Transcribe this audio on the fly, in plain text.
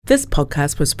This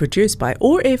podcast was produced by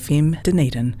OAR FM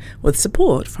Dunedin with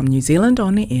support from New Zealand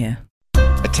On Air.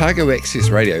 Otago Access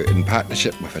Radio, in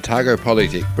partnership with Otago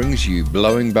Polytech, brings you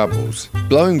Blowing Bubbles.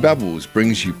 Blowing Bubbles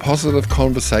brings you positive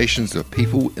conversations with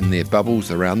people in their bubbles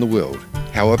around the world.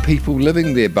 How are people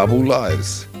living their bubble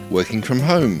lives? Working from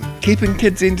home, keeping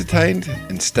kids entertained,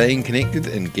 and staying connected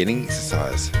and getting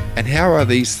exercise. And how are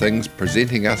these things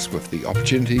presenting us with the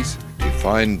opportunities to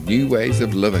find new ways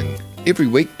of living? Every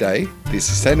weekday, the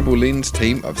Sustainable Lens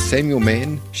team of Samuel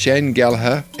Mann, Shane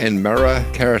Gallagher and Mara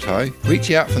Karatai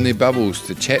reach out from their bubbles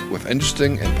to chat with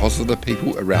interesting and positive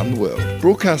people around the world.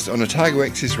 Broadcast on Otago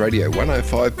Access Radio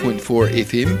 105.4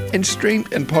 FM and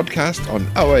streamed and podcast on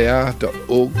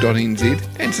oar.org.nz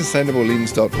and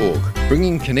sustainablelens.org,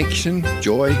 bringing connection,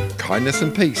 joy, kindness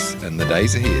and peace in the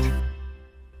days ahead.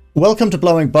 Welcome to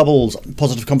Blowing Bubbles,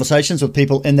 positive conversations with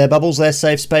people in their bubbles, their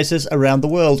safe spaces around the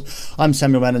world. I'm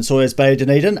Samuel Mann in Sawyers Bay,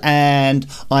 Dunedin, and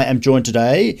I am joined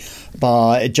today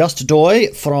by Just Doi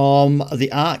from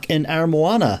the Ark in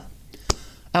Aramoana,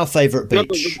 our favourite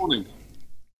beach. Good morning.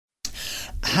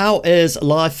 How is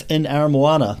life in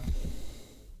Aramoana?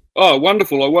 Oh,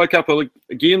 wonderful. I woke up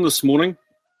again this morning.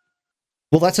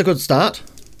 Well, that's a good start.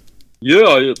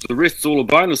 Yeah, the rest's all a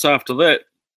bonus after that.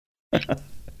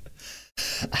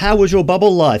 How was your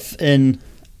bubble life in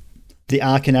the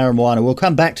Ark in Aramoana? We'll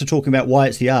come back to talking about why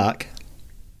it's the Ark.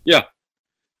 Yeah.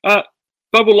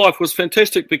 Bubble life was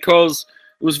fantastic because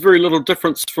it was very little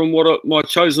difference from what my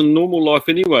chosen normal life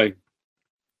anyway.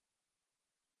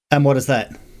 And what is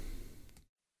that?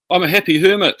 I'm a happy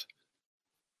hermit.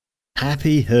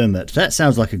 Happy hermit. That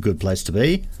sounds like a good place to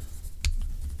be.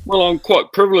 Well, I'm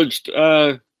quite privileged.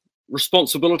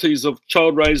 Responsibilities of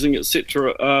child raising,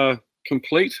 etc., are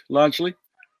complete largely,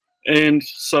 and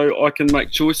so I can make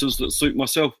choices that suit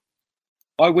myself.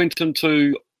 I went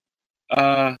into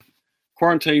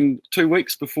quarantine 2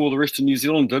 weeks before the rest of New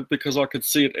Zealand did because I could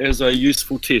see it as a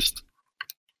useful test.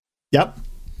 Yep.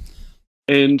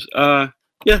 And no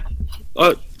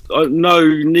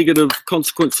negative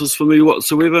consequences for me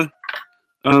whatsoever.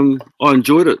 I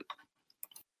enjoyed it.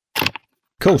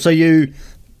 Cool. So you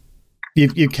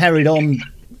carried on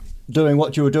doing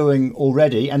what you were doing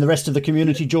already, and the rest of the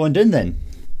community joined in then?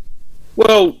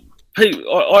 Well,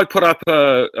 I put up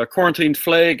a quarantine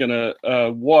flag and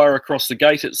a wire across the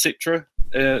gate, etc.,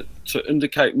 to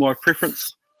indicate my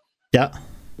preference. Yeah.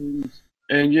 And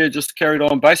just carried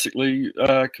on basically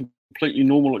completely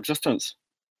normal existence.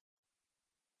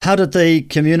 How did the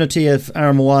community of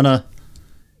Aramoana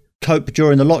cope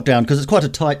during the lockdown? Because it's quite a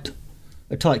tight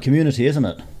community, isn't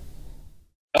it?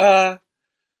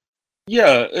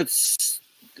 Yeah, it's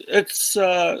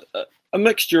a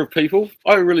mixture of people.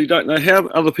 I really don't know how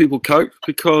other people cope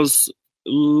because,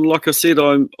 like I said,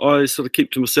 I sort of keep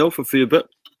to myself a fair bit.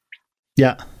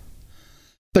 Yeah,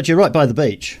 but you're right by the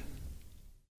beach.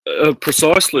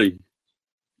 Precisely.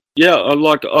 Yeah,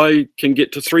 I can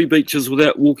get to 3 beaches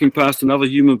without walking past another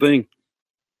human being.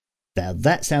 Now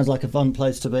that sounds like a fun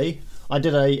place to be. I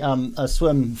did a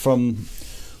swim from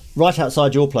right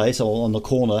outside your place, or on the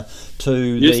corner,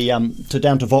 to to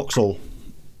down to Vauxhall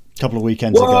a couple of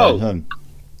weekends ago.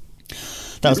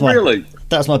 That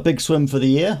was my big swim for the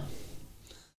year.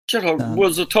 Shit,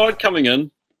 was the tide coming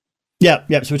in? Yeah.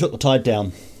 So we took the tide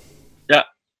down. Yeah,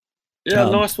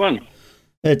 nice one.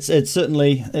 It's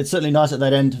certainly nice at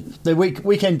that end. The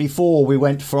weekend before, we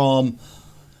went from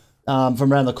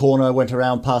around the corner, went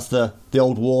around past the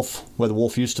old wharf where the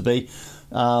wharf used to be,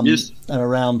 and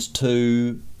around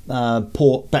to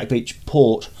Back Beach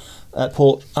Port,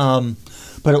 but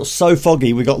it was so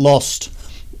foggy we got lost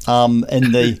in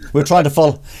the we were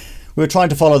trying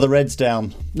to follow the reds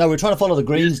down. No, we were trying to follow the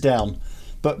greens down,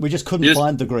 but we just couldn't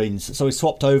find the greens, so we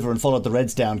swapped over and followed the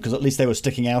reds down because at least they were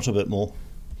sticking out a bit more.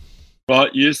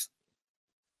 Right, yes.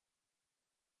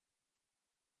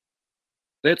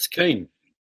 That's keen.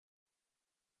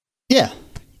 Yeah,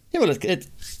 well, it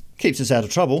keeps us out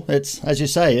of trouble. It's, as you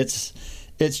say, it's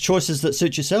choices that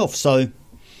suit yourself. So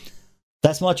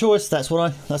that's my choice. That's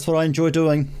what I enjoy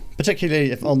doing,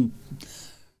 particularly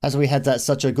as we had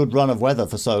such a good run of weather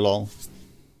for so long.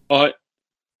 All right.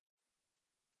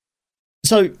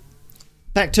 So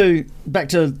back to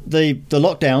the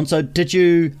lockdown. So did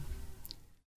you?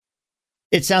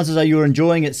 It sounds as though you were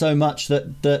enjoying it so much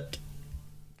that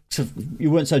you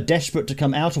weren't so desperate to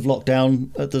come out of lockdown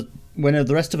when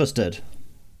the rest of us did.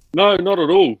 No, not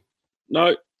at all.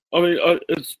 No. I mean,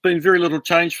 it's been very little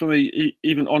change for me,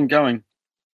 even ongoing.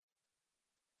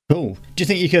 Cool. Do you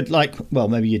think you could, well,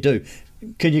 maybe you do.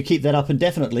 Could you keep that up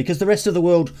indefinitely? Because the rest of the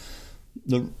world,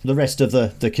 the rest of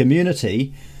the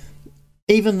community,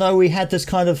 even though we had this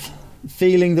kind of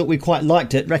feeling that we quite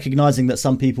liked it, recognising that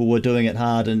some people were doing it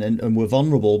hard and were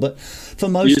vulnerable. But for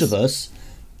most of us,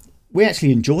 we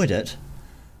actually enjoyed it.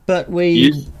 But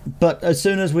but as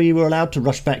soon as we were allowed to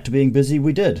rush back to being busy,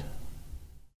 we did.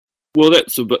 Well,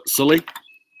 that's a bit silly.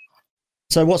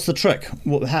 So what's the trick?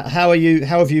 How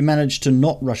have you managed to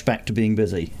not rush back to being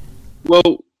busy?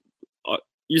 Well,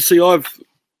 you see, I've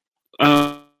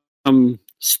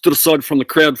stood aside from the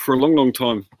crowd for a long, long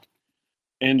time.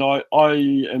 And I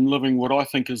am living what I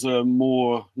think is a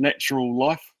more natural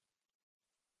life.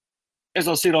 As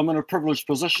I said, I'm in a privileged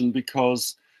position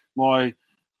because my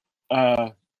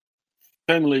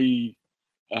family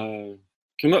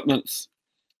commitments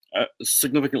are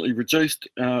significantly reduced.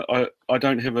 I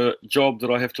don't have a job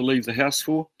that I have to leave the house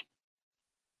for.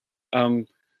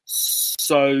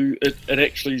 So it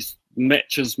actually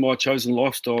matches my chosen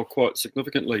lifestyle quite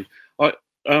significantly. There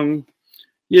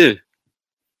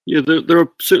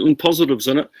are certain positives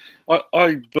in it.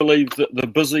 I believe that the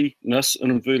busyness,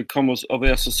 in inverted commas, of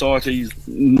our society is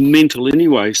mental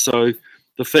anyway. So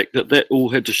the fact that all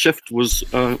had to shift was,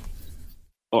 I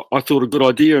thought, a good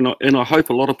idea, and I hope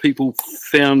a lot of people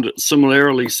found it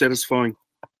similarly satisfying.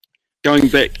 Going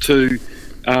back to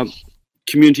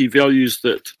community values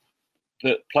that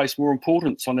place more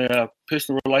importance on our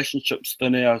personal relationships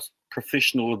than our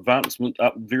professional advancement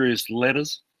up various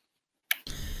ladders.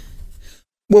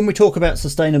 When we talk about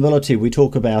sustainability, we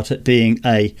talk about it being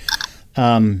a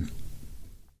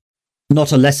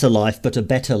not a lesser life, but a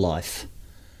better life.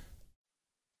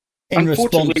 In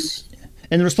response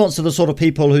to the sort of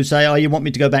people who say, "Oh, you want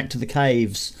me to go back to the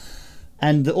caves,"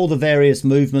 and all the various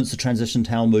movements, the transition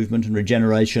town movement and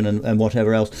regeneration and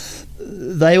whatever else,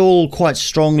 they all quite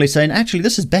strongly saying, "Actually,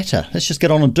 this is better. Let's just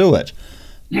get on and do it."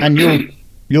 And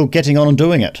you're getting on and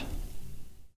doing it.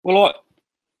 Well,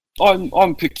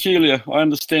 I'm peculiar. I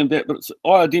understand that, but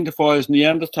I identify as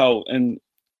Neanderthal,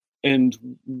 and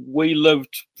we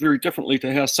lived very differently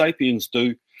to how sapiens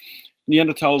do.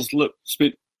 Neanderthals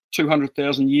spent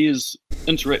 200,000 years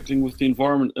interacting with the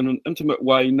environment in an intimate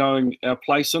way, knowing our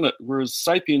place in it, whereas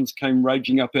sapiens came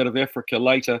raging up out of Africa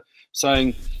later,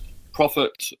 saying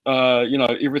profit,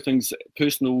 everything's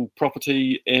personal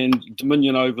property and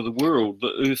dominion over the world.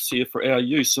 The Earth's here for our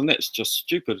use, and that's just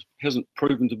stupid. It hasn't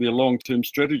proven to be a long-term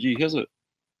strategy, has it?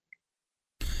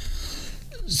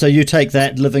 So you take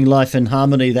that living life in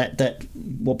harmony, that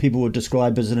what people would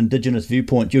describe as an indigenous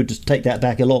viewpoint, you would just take that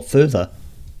back a lot further.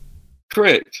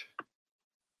 Correct.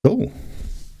 Cool.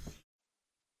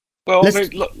 Well,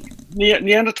 look,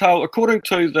 Neanderthal, according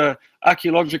to the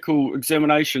archaeological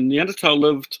examination, Neanderthal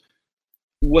lived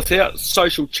without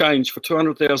social change for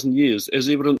 200,000 years, as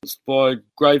evidenced by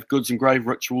grave goods and grave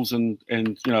rituals and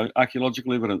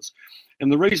archaeological evidence. And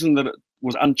the reason that it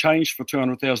was unchanged for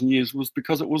 200,000 years was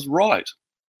because it was right.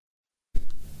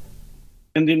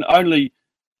 And then only,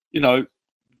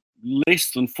 less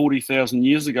than 40,000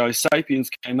 years ago, sapiens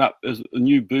came up as a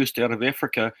new burst out of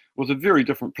Africa with a very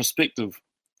different perspective,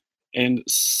 and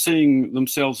seeing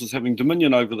themselves as having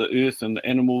dominion over the earth and the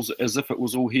animals as if it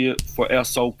was all here for our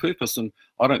sole purpose. And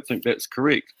I don't think that's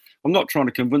correct. I'm not trying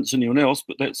to convince anyone else,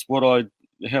 but that's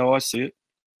how I see it.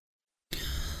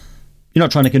 You're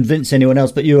not trying to convince anyone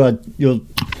else, but you're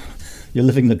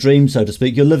living the dream, so to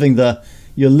speak. You're living that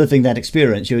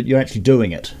experience. You're actually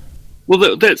doing it.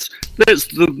 Well, that's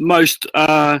the most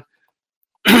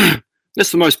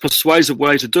that's the most persuasive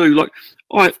way to do. Like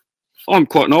I'm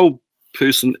quite an old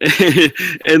person,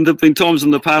 and there've been times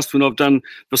in the past when I've done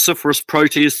vociferous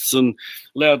protests and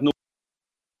loud noise.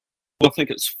 I think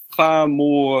it's far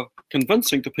more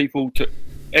convincing to people to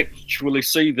actually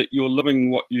see that you're living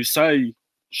what you say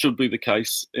should be the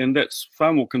case, and that's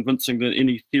far more convincing than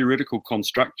any theoretical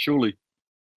construct, surely.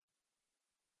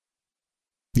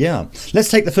 Yeah.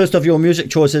 Let's take the first of your music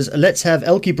choices. Let's have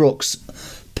Elkie Brooks,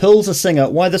 Pearl's a Singer.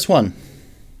 Why this one?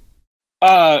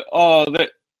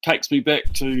 That takes me back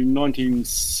to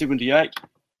 1978,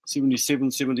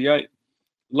 77, 78.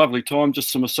 Lovely time, just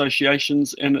some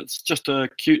associations, and it's just a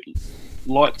cute,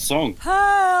 light song.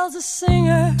 Pearl's a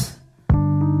singer.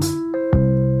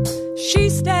 She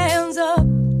stands up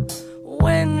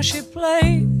when she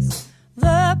plays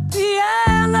the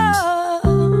piano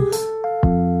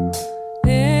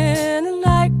in a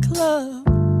nightclub.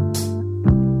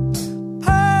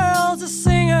 Pearl's a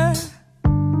singer.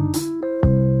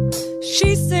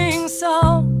 She sings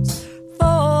songs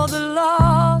for the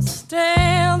lost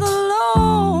and the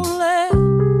lonely.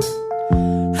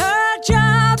 Her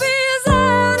job is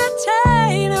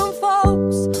entertaining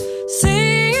folks,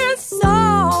 singing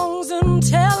songs and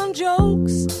telling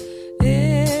jokes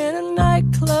in a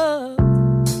nightclub.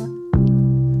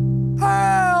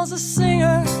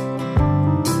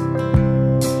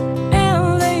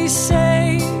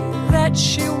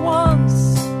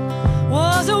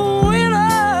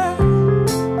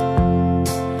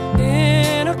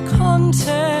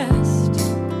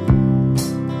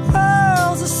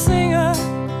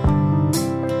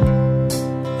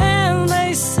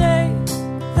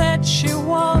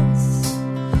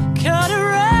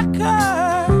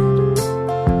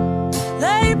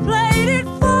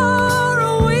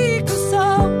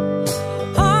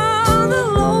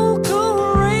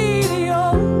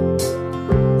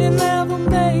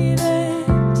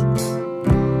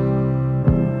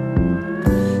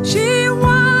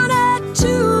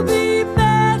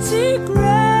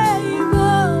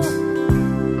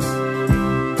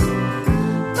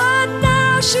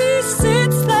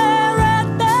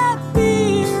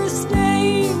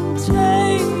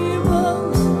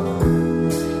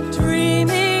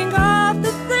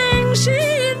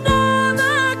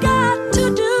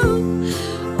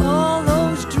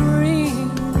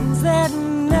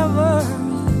 never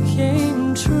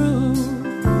came true.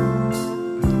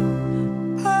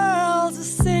 Pearl's a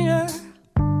singer.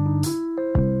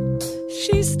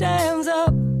 She stands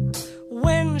up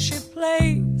when she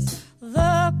plays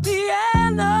the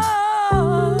piano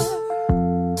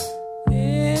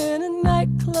in a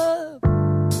nightclub.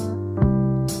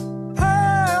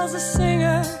 Pearl's a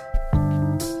singer.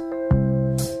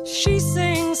 She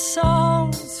sings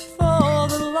songs for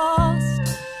the lost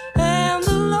and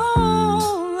the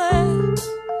lonely.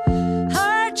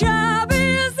 Her job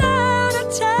is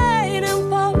entertaining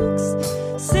folks,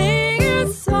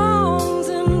 singing songs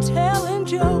and telling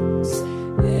jokes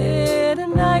in a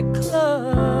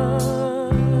nightclub.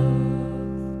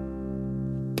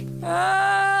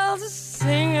 Pearl's a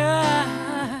singer.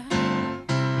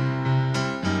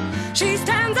 She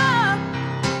stands up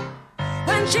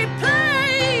when she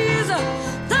plays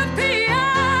the piano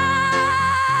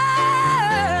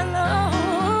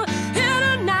in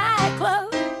a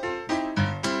nightclub.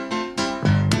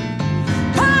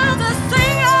 Pearl's a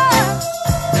singer.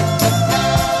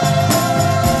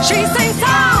 She sings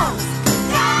songs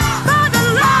for the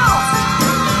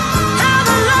lost and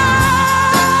the lonely.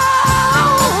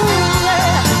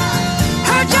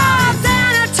 Her job's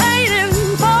entertaining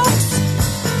folks,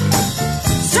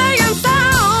 singing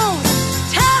songs,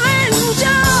 telling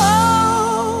jokes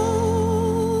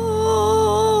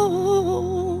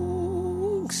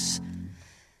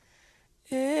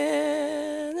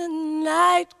in a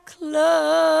nightclub.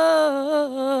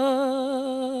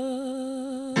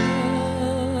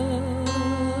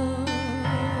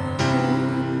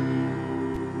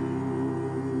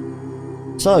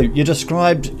 So, you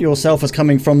described yourself as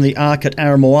coming from the Ark at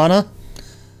Aramoana.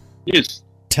 Yes.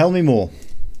 Tell me more.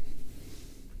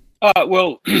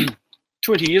 Well,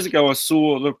 20 years ago, I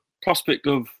saw the prospect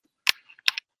of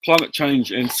climate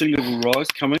change and sea level rise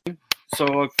coming,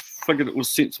 so I figured it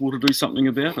was sensible to do something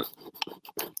about it.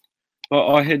 But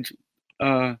I had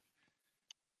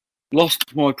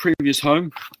lost my previous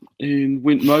home and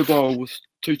went mobile with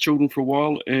 2 children for a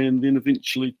while, and then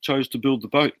eventually chose to build the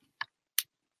boat.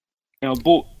 Now, I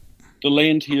bought the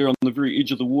land here on the very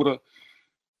edge of the water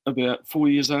about 4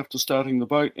 years after starting the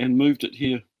boat and moved it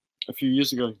here a few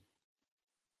years ago.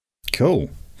 Cool.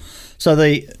 So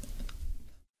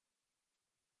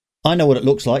I know what it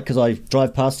looks like because I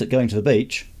drive past it going to the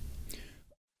beach.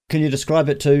 Can you describe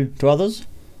it to others?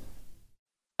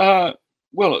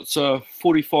 Well, it's a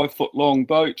 45-foot long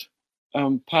boat,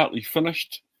 partly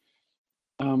finished.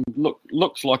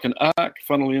 Looks like an ark,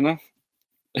 funnily enough.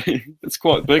 It's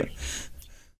quite big.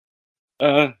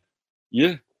 Yeah,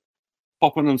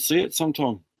 pop in and see it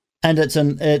sometime. And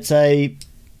the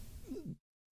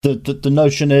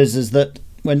notion is that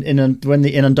when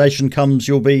the inundation comes,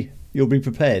 you'll be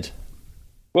prepared.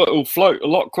 Well, it'll float a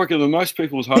lot quicker than most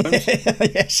people's homes.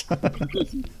 Yes.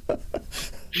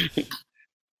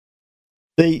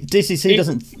 The DCC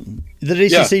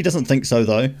doesn't think so,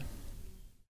 though.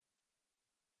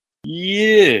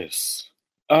 Yes.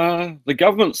 The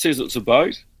government says it's a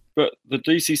boat, but the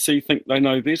DCC think they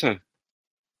know better.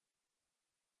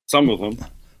 Some of them.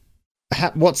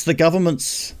 What's the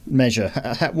government's measure?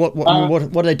 What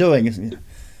are they doing?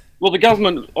 Well, the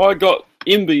government, I got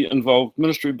MB involved,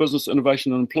 Ministry of Business,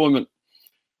 Innovation and Employment,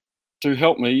 to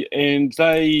help me, and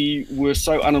they were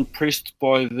so unimpressed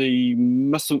by the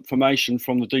misinformation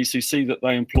from the DCC that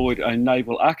they employed a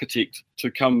naval architect to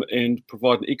come and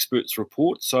provide an expert's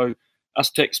report. So us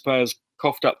taxpayers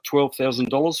coughed up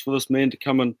 $12,000 for this man to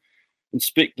come and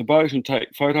inspect the boat and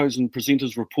take photos and present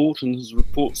his report, and his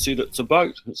report said it's a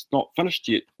boat. It's not finished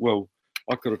yet. Well,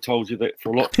 I could have told you that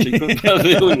for a lot cheaper. But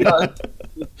there we go.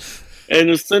 And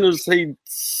as soon as he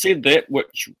said that,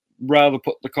 which rather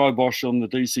put the kibosh on the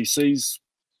DCC's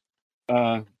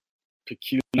peculiar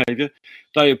behaviour,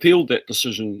 they appealed that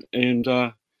decision. And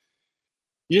yeah,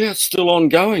 it's still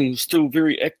ongoing, still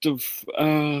very active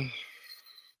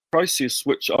process,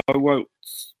 which I won't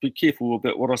be careful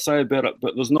about what I say about it,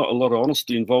 but there's not a lot of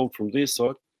honesty involved from their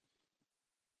side.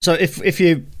 So if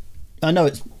you, I know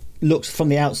it looks from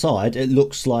the outside, it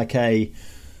looks like you're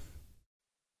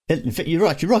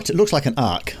right, it looks like an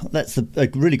ark. That's a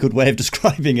really good way of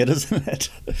describing it, isn't it?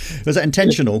 Was that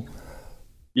intentional?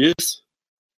 Yes.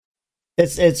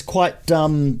 It's quite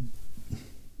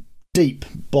deep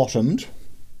bottomed.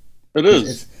 It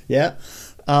is. Yeah.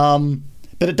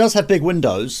 But it does have big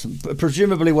windows.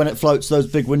 Presumably when it floats, those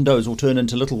big windows will turn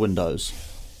into little windows.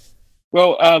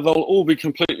 Well, they'll all be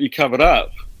completely covered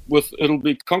up. It'll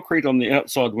be concrete on the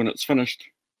outside when it's finished.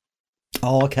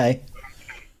 Oh, okay.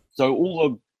 So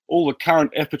all the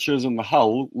current apertures in the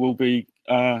hull will be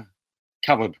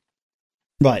covered.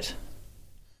 Right.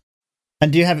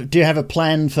 And do you have a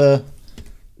plan for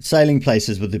sailing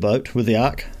places with the boat, with the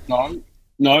Ark? No,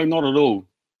 not at all.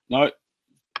 No,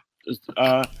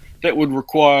 that would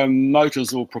require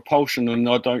motors or propulsion, and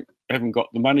I haven't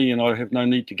got the money, and I have no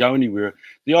need to go anywhere.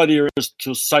 The idea is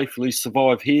to safely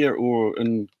survive here or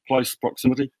in close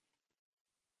proximity.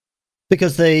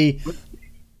 Because the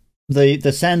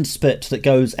sand spit that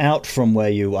goes out from where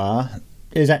you are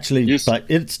is actually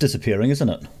it's disappearing, isn't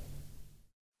it?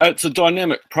 It's a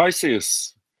dynamic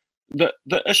process. The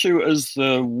issue is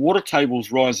the water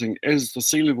table's rising. As the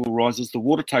sea level rises, the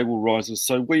water table rises.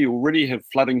 So we already have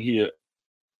flooding here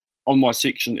on my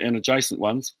section and adjacent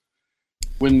ones.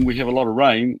 When we have a lot of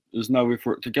rain, there's nowhere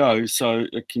for it to go, so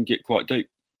it can get quite deep.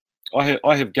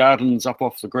 I have gardens up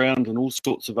off the ground and all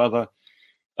sorts of other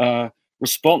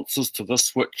responses to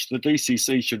this, which the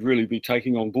DCC should really be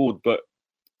taking on board, but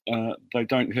they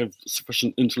don't have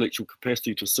sufficient intellectual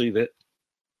capacity to see that.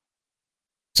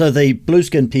 So the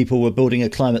Blueskin people were building a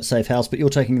climate-safe house, but you're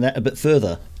taking that a bit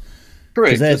further.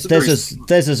 Correct. Theirs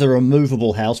is a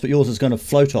removable house, but yours is going to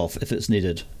float off if it's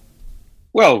needed.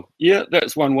 Well, yeah,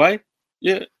 that's one way.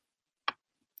 Yeah.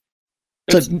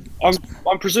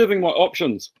 I'm preserving my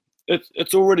options.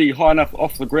 It's already high enough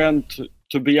off the ground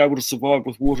to be able to survive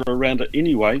with water around it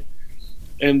anyway,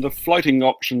 and the floating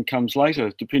option comes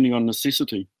later, depending on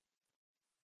necessity.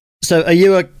 So are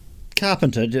you a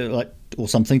carpenter, or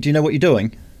something? Do you know what you're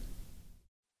doing?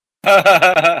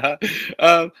 I've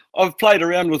played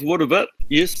around with wood a bit,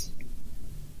 yes.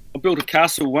 I built a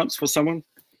castle once for someone.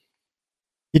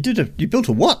 You built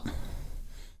a what?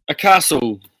 A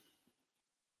castle.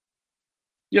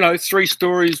 3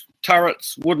 stories,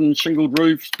 turrets, wooden shingled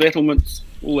roofs, battlements,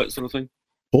 all that sort of thing.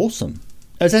 Awesome.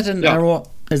 Is that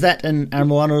in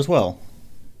Aramoana as well?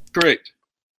 Correct.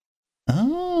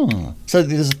 Oh, so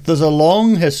there's a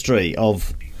long history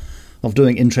of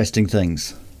doing interesting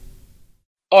things.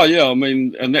 Oh yeah, I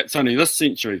mean, and that's only this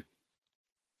century.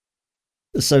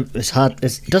 So it's hard.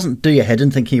 It doesn't do your head in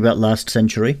thinking about last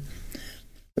century.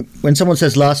 When someone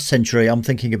says last century, I'm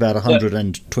thinking about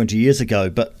 120 years ago,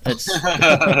 but it's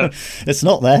it's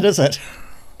not that, is it?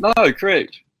 No,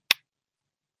 correct.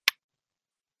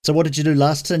 So what did you do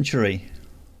last century?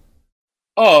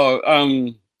 Oh,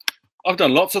 I've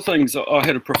done lots of things. I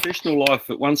had a professional life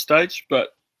at one stage,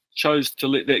 but chose to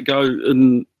let that go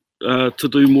and to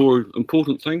do more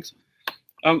important things.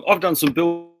 I've done some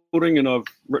building, and I've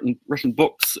written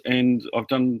books, and I've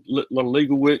done a lot of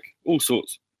legal work, all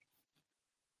sorts.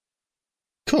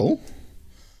 Cool.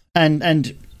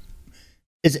 And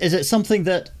is it something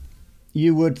that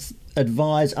you would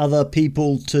advise other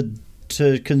people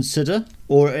to consider,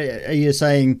 or are you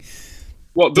saying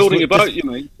what, building a boat? You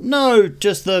mean? No,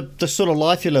 just the sort of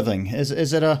life you're living. Is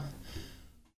it a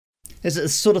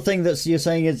sort of thing that you're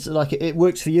saying it's like it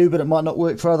works for you, but it might not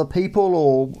work for other people,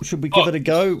 or should we give it a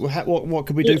go? What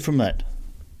could we do from that?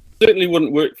 Certainly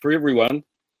wouldn't work for everyone,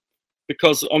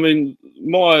 because I mean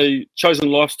my chosen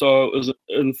lifestyle is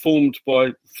informed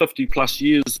by 50 plus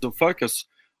years of focus.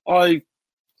 I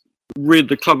read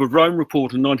the Club of Rome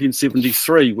report in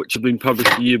 1973, which had been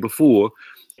published the year before,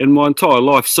 and my entire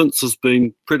life since has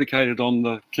been predicated on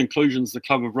the conclusions the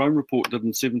Club of Rome report did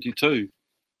in 72.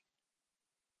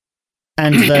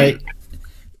 And they...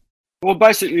 Well,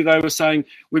 basically they were saying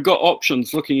we've got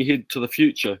options looking ahead to the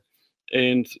future,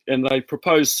 and they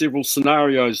proposed several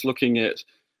scenarios looking at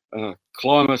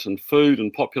climate and food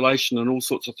and population and all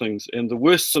sorts of things. And the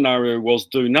worst scenario was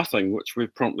do nothing, which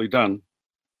we've promptly done.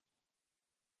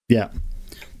 Yeah.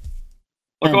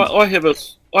 Like I have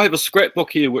a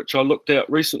scrapbook here which I looked at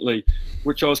recently,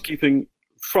 which I was keeping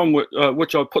from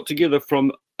which I put together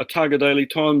from Otago Daily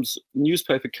Times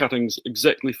newspaper cuttings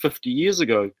exactly 50 years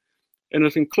ago, and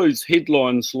it includes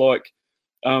headlines like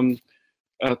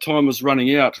time is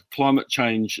running out, climate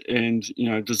change, and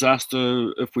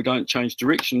disaster if we don't change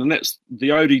direction. And that's the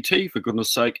ODT, for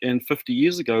goodness sake, and 50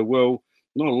 years ago. Well,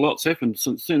 not a lot's happened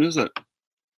since then, is it?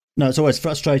 No, it's always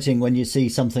frustrating when you see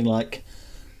something like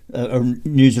a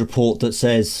news report that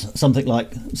says something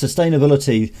like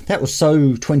sustainability, that was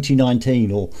so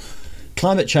 2019, or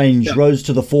climate change rose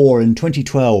to the fore in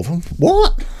 2012.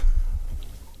 What?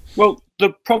 Well,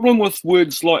 the problem with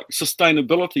words like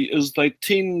sustainability is they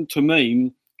tend to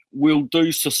mean we'll do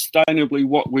sustainably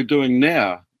what we're doing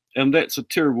now, and that's a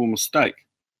terrible mistake.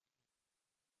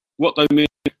 What they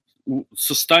mean,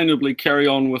 sustainably carry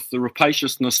on with the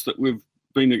rapaciousness that we've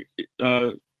been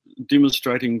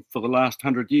demonstrating for the last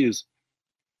 100 years.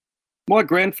 My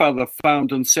grandfather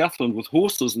farmed in Southland with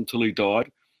horses until he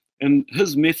died, and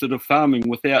his method of farming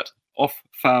without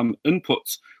off-farm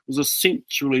inputs was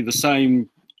essentially the same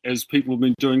as people have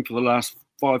been doing for the last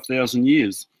 5,000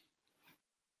 years.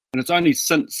 And it's only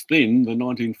since then, the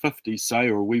 1950s, say,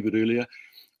 or a wee bit earlier,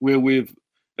 where we've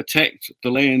attacked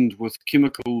the land with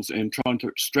chemicals and trying to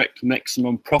extract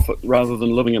maximum profit rather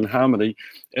than living in harmony.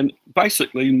 And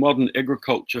basically, modern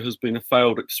agriculture has been a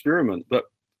failed experiment, but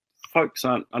folks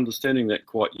aren't understanding that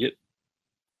quite yet.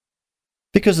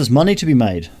 Because there's money to be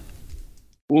made.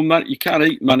 Well, you can't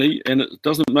eat money, and it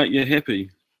doesn't make you happy.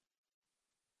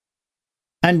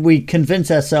 And we convince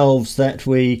ourselves that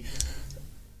we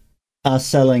are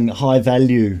selling high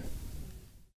value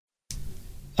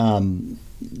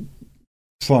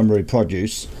primary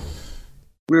produce.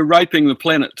 We're raping the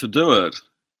planet to do it.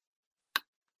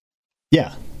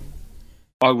 Yeah.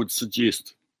 I would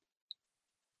suggest.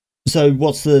 So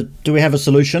do we have a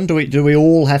solution? Do we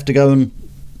all have to go and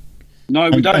No,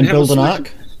 we don't have build a an solution.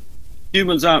 ark?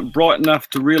 Humans aren't bright enough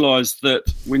to realise that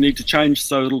we need to change,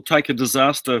 so it'll take a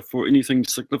disaster for anything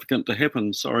significant to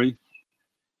happen. Sorry.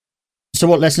 So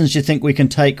what lessons do you think we can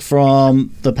take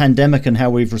from the pandemic and how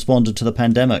we've responded to the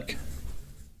pandemic?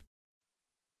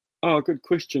 Oh, good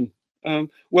question.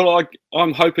 Well,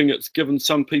 I'm hoping it's given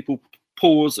some people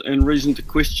pause and reason to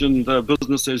question the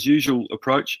business as usual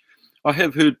approach. I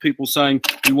have heard people saying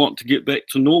we want to get back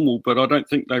to normal, but I don't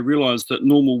think they realise that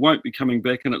normal won't be coming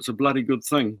back, and it's a bloody good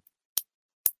thing.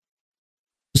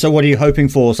 So what are you hoping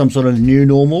for? Some sort of new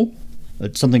normal?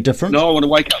 Something different? No, I want to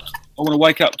wake up. I want to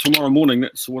wake up tomorrow morning.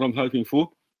 That's what I'm hoping for.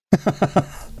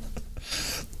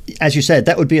 As you said,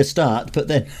 that would be a start, but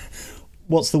then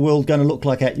what's the world going to look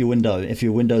like at your window if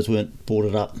your windows weren't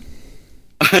boarded up?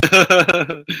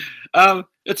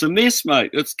 It's a mess, mate.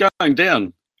 It's going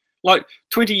down. Like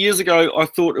 20 years ago, I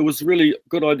thought it was really a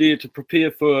good idea to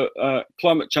prepare for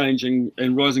climate change and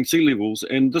rising sea levels,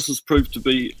 and this has proved to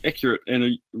be accurate and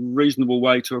a reasonable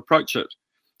way to approach it.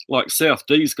 Like South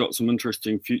D's got some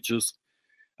interesting futures.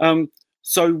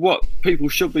 So what people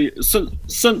should be,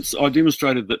 since I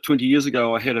demonstrated that 20 years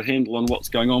ago I had a handle on what's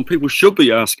going on, people should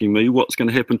be asking me what's going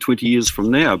to happen 20 years from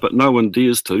now, but no one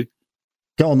dares to.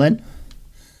 Go on then.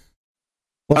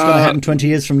 What's going to happen 20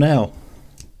 years from now?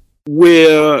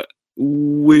 What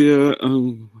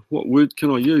word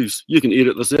can I use? You can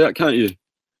edit this out, can't you?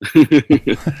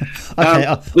 Okay,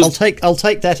 I'll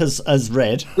take that as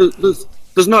read.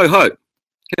 There's no hope.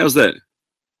 How's that?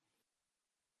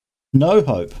 No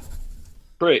hope.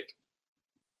 Correct.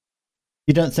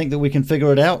 You don't think that we can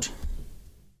figure it out?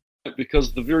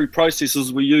 Because the very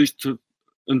processes we use to,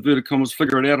 inverted commas,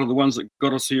 figure it out are the ones that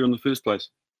got us here in the first place.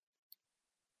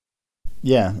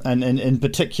 Yeah, and in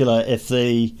particular, if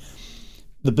the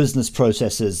business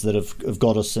processes that have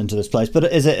got us into this place. But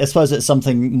is it? I suppose it's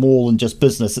something more than just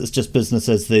business. It's just business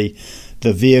as the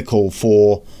vehicle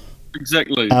for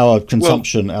exactly our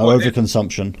consumption, our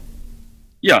overconsumption.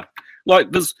 Yeah, like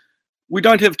we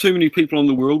don't have too many people in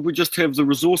the world. We just have the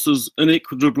resources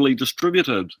inequitably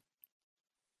distributed.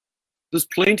 There's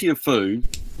plenty of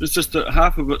food. It's just that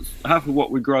half of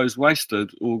what we grow is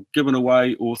wasted or given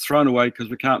away or thrown away because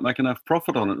we can't make enough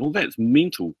profit on it. Well, that's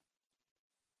mental.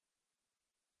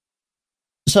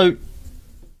 So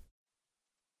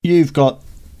you've got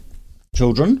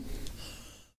children.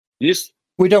 Yes.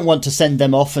 We don't want to send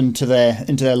them off into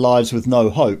their lives with no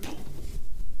hope.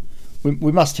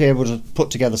 We must be able to put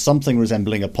together something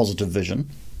resembling a positive vision.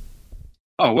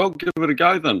 Oh, well, give it a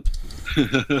go then.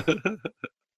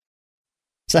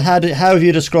 So how have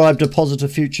you described a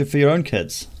positive future for your own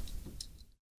kids?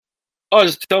 I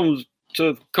just tell them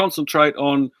to concentrate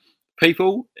on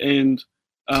people and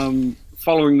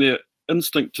following their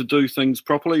instinct to do things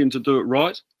properly and to do it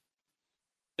right.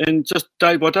 And just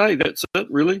day by day, that's it,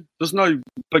 really. There's no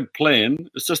big plan.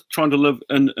 It's just trying to live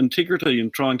in integrity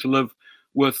and trying to live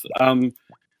with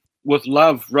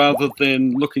love rather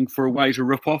than looking for a way to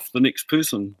rip off the next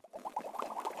person.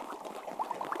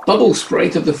 Bubble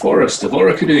Sprite of the Forest of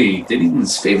Orokonui,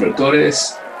 Dunedin's favourite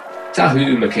goddess,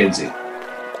 Tahu Mackenzie.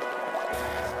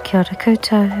 Kia ora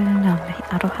koutou, ngā mihi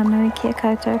aroha nui ki a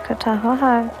koutou ko tā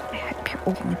hoho. I hope you're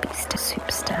all going to be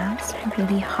superstars. I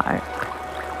really hope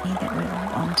that we all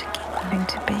want to get going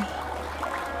to be.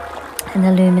 And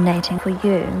illuminating for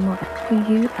you more who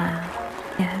you are.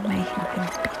 Yeah, making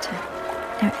things better.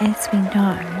 Now, as we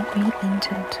know, we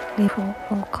entered level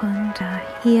Auckland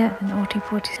here in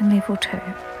Ōtepoti in level 2.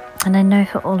 And I know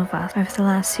for all of us, over the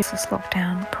last 6 years, this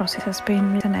lockdown process has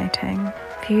been resonating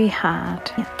very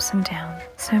hard, ups and downs.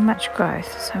 So much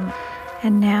growth, so much.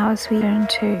 And now as we turn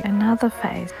to another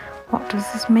phase, what does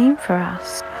this mean for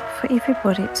us? For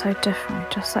everybody, it's so different,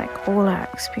 just like all our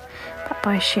experience. But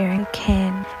by sharing, we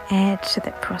can add to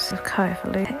that process of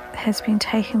co-evolution that has been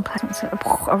taking place since it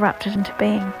erupted into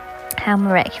being. how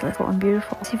miraculous and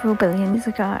beautiful several billion years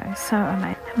ago. So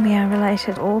amazing. And we are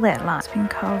related. All that light's been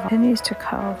continues to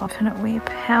co-evolve. Infinite web.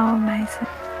 How amazing.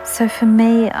 So for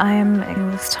me, I am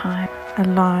in this time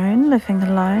alone, living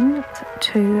alone.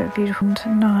 2 beautiful,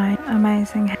 9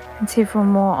 amazing, and several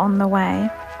more on the way,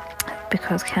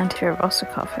 because County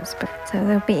Rosikoff is big. So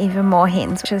there'll be even more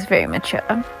hens, which is very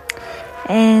mature.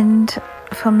 And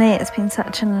for me, it's been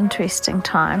such an interesting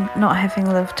time, not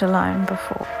having lived alone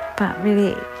before, but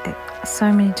really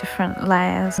so many different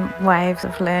layers and waves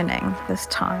of learning this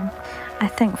time. I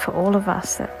think for all of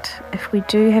us that if we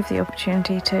do have the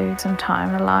opportunity to some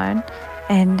time alone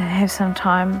and have some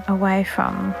time away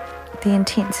from the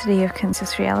intensity of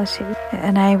conscious reality, it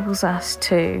enables us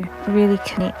to really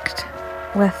connect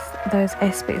with those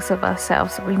aspects of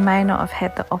ourselves that we may not have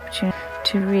had the opportunity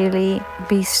to really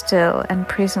be still and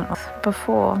present with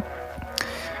before.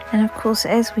 And of course,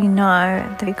 as we know,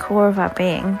 at the core of our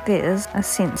being, there is a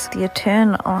sense of the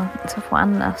eternal sense of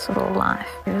oneness of all life.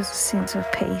 There is a sense of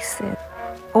peace. There's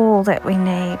all that we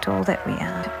need, all that we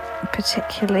are.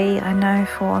 Particularly, I know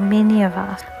for many of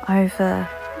us over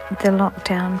the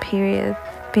lockdown period,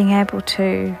 being able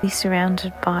to be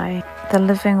surrounded by the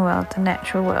living world, the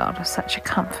natural world, is such a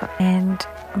comfort. And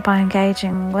by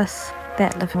engaging with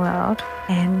that living world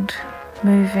and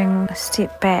moving a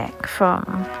step back from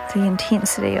the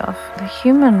intensity of the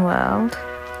human world,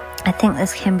 I think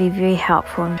this can be very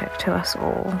helpful to us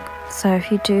all. So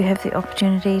if you do have the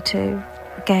opportunity to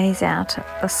gaze out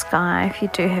at the sky, if you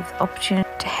do have the opportunity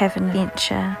to have an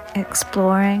adventure,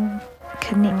 exploring,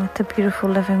 connecting with the beautiful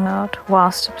living world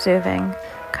whilst observing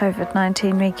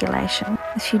COVID-19 regulation,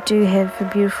 if you do have the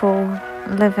beautiful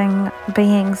living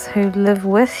beings who live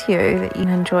with you that you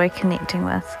enjoy connecting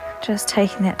with, just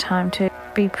taking that time to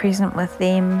be present with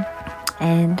them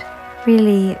and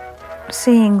really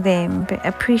seeing them,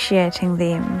 appreciating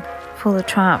them for the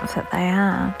triumph that they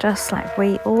are, just like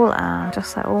we all are,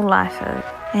 just like all life is,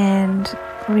 and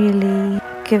really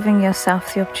giving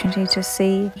yourself the opportunity to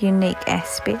see unique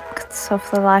aspects of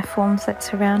the life forms that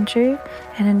surround you,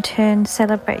 and in turn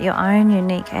celebrate your own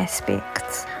unique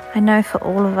aspects. I know for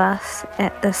all of us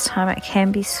at this time it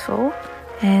can be full,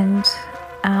 and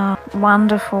our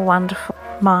wonderful, wonderful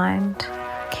mind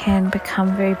can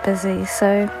become very busy.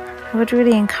 So I would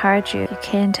really encourage you, if you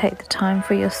can take the time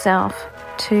for yourself,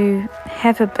 to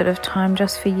have a bit of time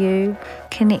just for you,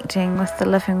 connecting with the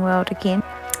living world again.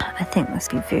 I think this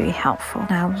will be very helpful.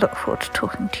 And I'll look forward to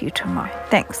talking to you tomorrow.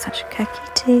 Thanks, Ka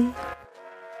kite.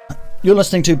 You're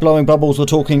listening to Blowing Bubbles. We're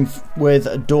talking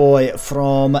with Doi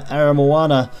from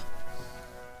Aramoana.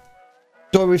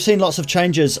 Doi, we've seen lots of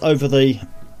changes over the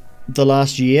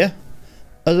last year.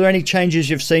 Are there any changes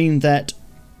you've seen that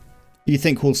you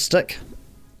think will stick?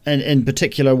 And in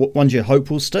particular, what ones you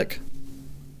hope will stick?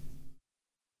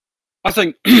 I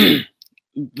think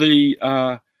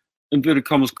the inverted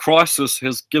commas crisis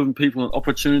has given people an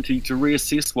opportunity to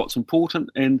reassess what's important,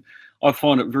 and I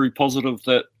find it very positive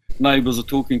that neighbours are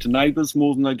talking to neighbours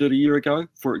more than they did a year ago,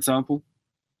 for example.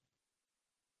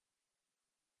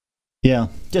 Yeah,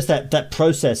 just that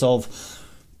process of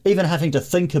even having to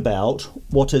think about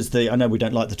what is I know we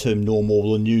don't like the term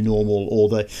normal or new normal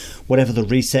or whatever the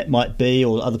reset might be,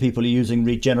 or other people are using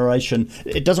regeneration.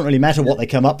 It doesn't really matter what they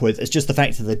come up with. It's just the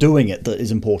fact that they're doing it that is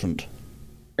important.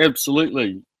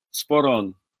 Absolutely. Spot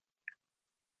on.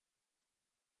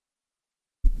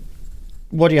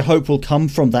 What do you hope will come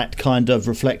from that kind of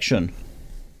reflection?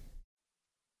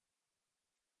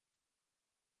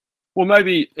 Well,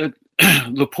 maybe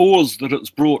the pause that it's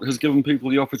brought has given people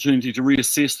the opportunity to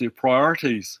reassess their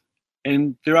priorities,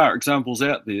 and there are examples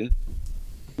out there.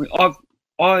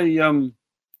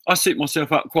 I set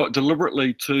myself up quite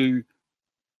deliberately to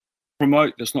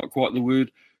promote. That's not quite the word.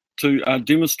 To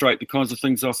demonstrate the kinds of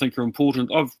things I think are important.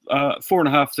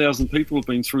 4,500 people have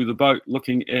been through the boat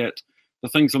looking at the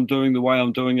things I'm doing, the way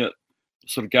I'm doing it,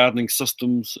 sort of gardening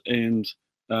systems and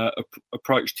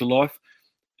approach to life,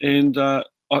 and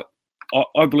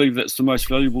I believe that's the most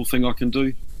valuable thing I can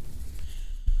do.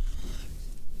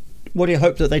 What do you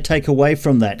hope that they take away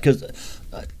from that? Because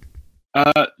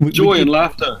joy and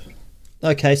laughter.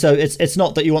 Okay, so it's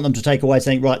not that you want them to take away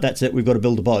saying, right, that's it, we've got to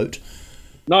build a boat.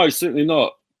 No, certainly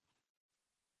not.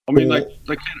 I mean,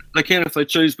 they can if they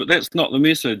choose, but that's not the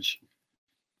message.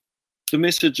 The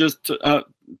message is to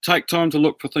take time to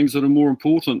look for things that are more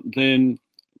important than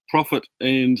profit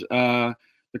and the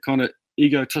kind of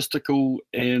egotistical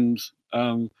and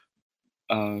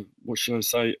what should I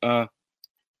say,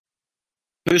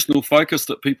 personal focus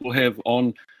that people have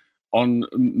on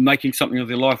making something of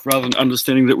their life, rather than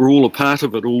understanding that we're all a part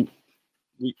of it.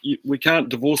 We can't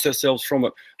divorce ourselves from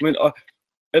it. I mean,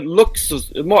 it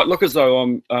might look as though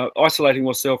I'm isolating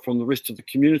myself from the rest of the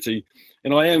community,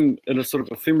 and I am in a sort of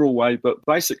ephemeral way, but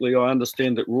basically I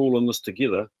understand that we're all in this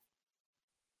together.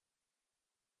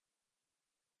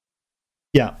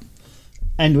 Yeah,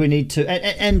 and we need to,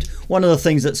 and one of the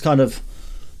things that's kind of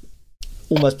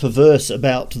almost perverse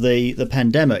about the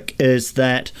pandemic is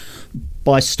that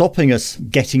by stopping us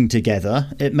getting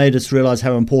together, it made us realise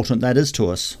how important that is to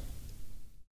us.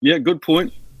 Yeah, good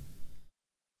point.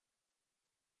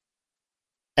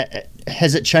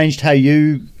 Has it changed how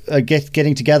you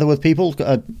getting together with people?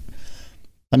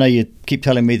 I know you keep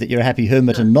telling me that you're a happy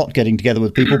hermit and not getting together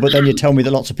with people, but then you tell me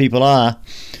that lots of people are,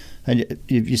 and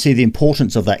you see the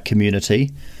importance of that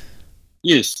community.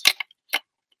 Yes.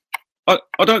 I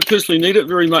don't personally need it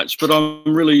very much, but I'm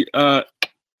really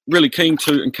really keen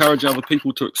to encourage other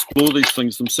people to explore these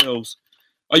things themselves.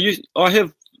 I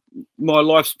have my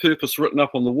life's purpose written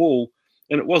up on the wall,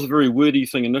 and it was a very wordy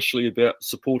thing initially about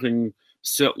supporting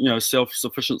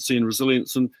self-sufficiency and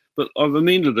resilience, but I've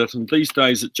amended it, and these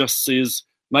days it just says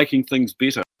making things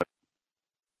better.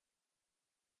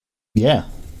 Yeah.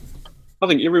 I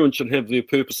think everyone should have their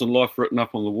purpose in life written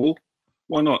up on the wall.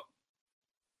 Why not?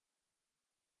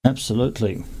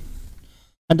 Absolutely.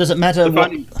 And does it matter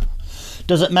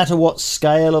what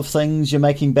scale of things you're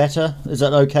making better? Is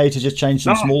that okay to just change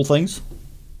some small things?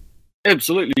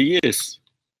 Absolutely, yes.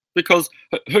 Because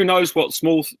who knows what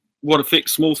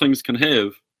effects small things can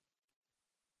have.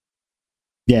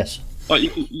 Yes. Like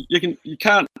you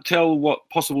can't tell what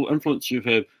possible influence you've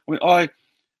had. I mean, I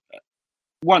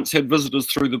once had visitors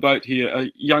through the boat here,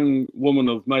 a young woman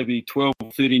of maybe 12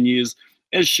 or 13 years.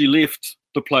 As she left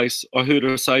the place, I heard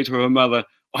her say to her mother,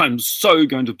 "I'm so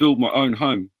going to build my own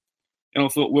home." And I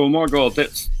thought, well, my God,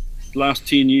 that's the last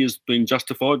 10 years been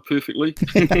justified perfectly.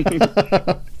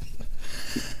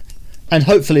 And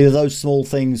hopefully those small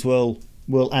things will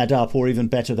add up, or even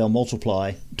better, they'll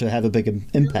multiply to have a big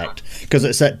impact. Because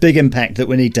it's that big impact that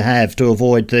we need to have to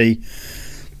avoid the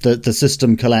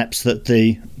system collapse that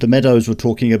the Meadows were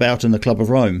talking about in the Club of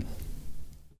Rome.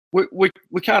 We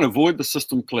can't avoid the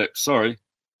system collapse, sorry.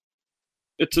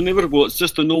 It's inevitable. It's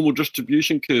just a normal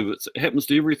distribution curve. It happens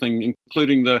to everything,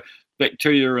 including the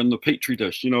bacteria in the petri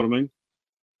dish. You know what I mean?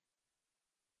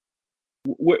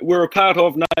 We're a part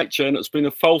of nature, and it's been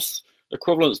a false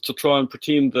equivalence to try and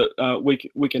pretend that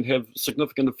we can have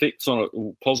significant effects on it,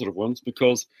 or positive ones,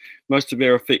 because most of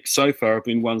our effects so far have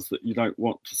been ones that you don't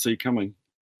want to see coming.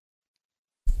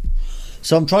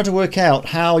 So I'm trying to work out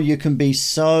how you can be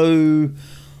so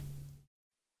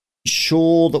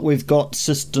sure that we've got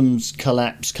systems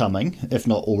collapse coming, if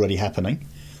not already happening.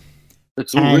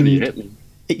 It's already happening.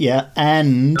 Yeah,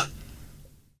 and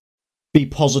be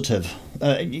positive,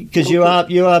 because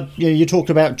you talked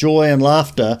about joy and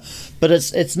laughter, but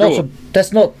it's not sure.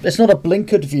 It's not a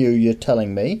blinkered view. You're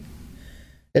telling me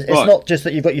it's right. Not just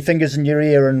that you've got your fingers in your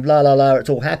ear and la la la. It's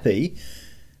all happy,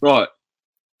 right?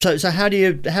 So how do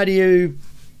you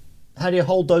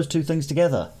hold those two things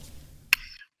together?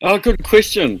 Oh, good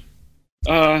question.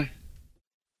 Because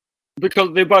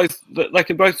they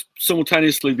can both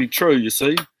simultaneously be true. You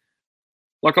see.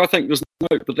 Like, I think there's no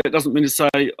hope, but that doesn't mean to say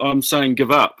I'm saying give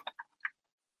up.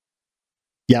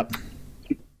 Yep.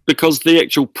 Because the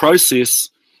actual process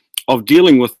of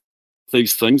dealing with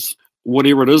these things,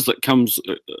 whatever it is that comes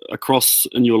across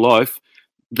in your life,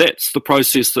 that's the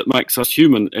process that makes us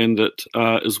human, and that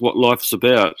is what life's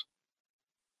about.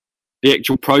 The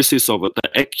actual process of it,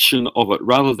 the action of it,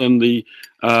 rather than the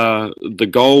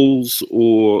goals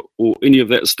or any of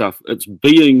that stuff. It's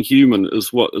being human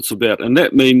is what it's about, and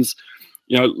that means,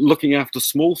 looking after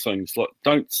small things, like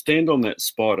don't stand on that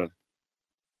spider.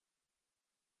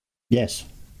 Yes.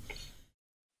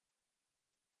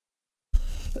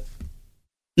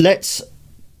 Let's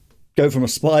go from a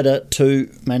spider to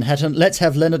Manhattan. Let's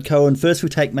have Leonard Cohen first. We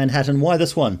take Manhattan. Why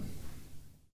this one?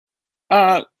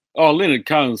 Leonard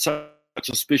Cohen's such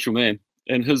a special man,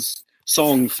 and his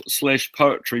songs /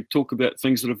 poetry talk about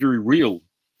things that are very real.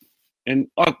 And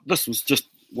this was just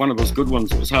one of his good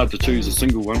ones. It was hard to choose a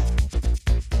single one.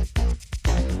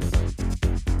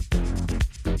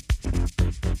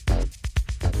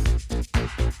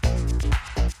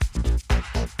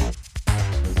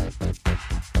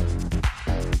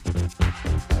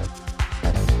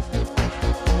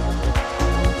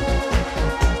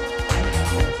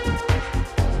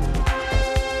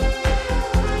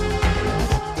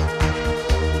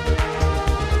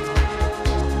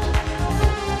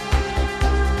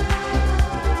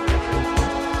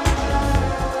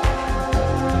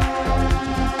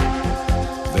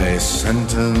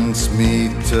 Sentence me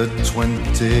to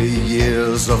 20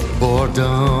 years of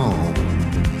boredom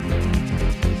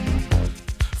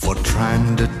for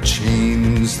trying to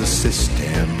change the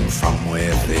system from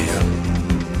within.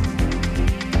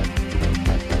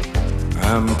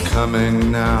 I'm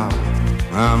coming now,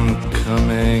 I'm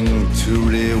coming to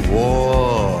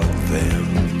reward them.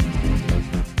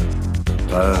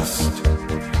 First,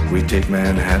 we take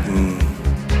Manhattan.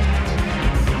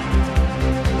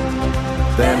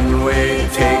 Then we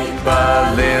take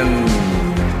Berlin.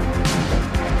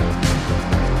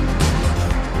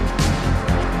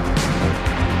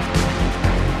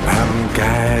 I'm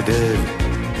guided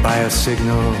by a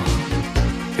signal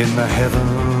in the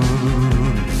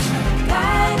heavens.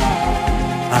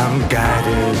 I'm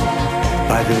guided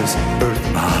by this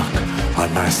birthmark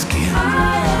on my skin.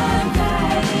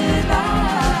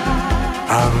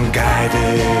 I'm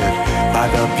guided by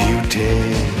the beauty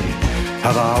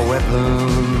of our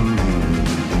weapons.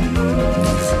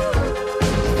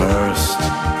 First,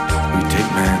 we take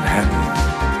Manhattan.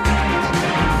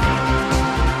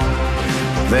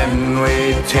 Then we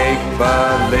take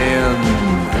Berlin.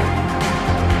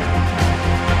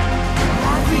 I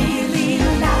really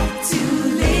like to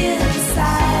live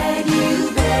inside you,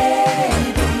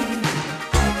 baby.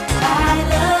 I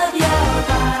love your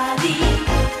body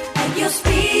and your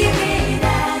spirit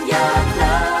and your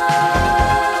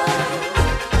love.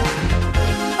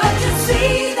 But you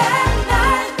see that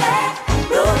nightmare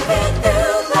moving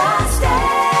through the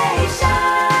station.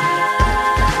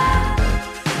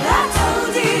 I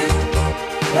told you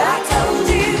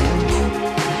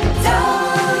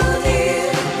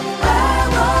I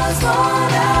was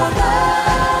born of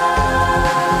love.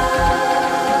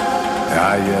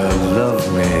 Now you love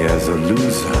me as a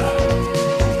loser,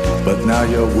 but now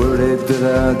you're worried that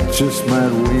I just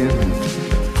might win.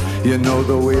 You know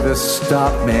the way to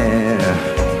stop me,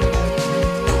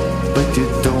 but you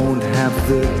don't have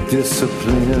the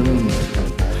discipline.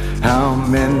 How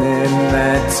many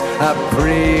nights I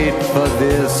prayed for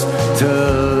this to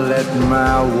let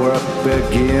my work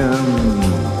begin.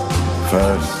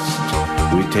 First,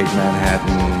 we take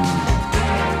Manhattan.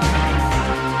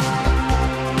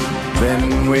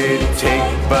 Then we take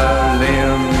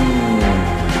Berlin.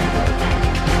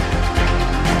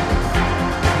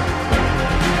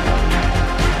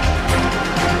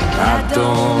 I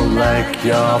don't like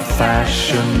your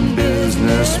fashion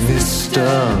business, mister.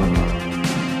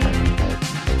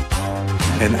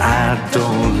 And I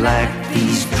don't like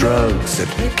these drugs that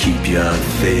keep you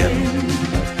thin.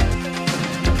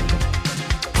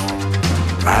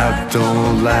 I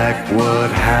don't like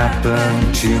what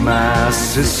happened to my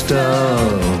sister.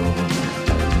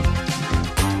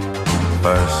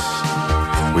 First,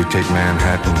 we take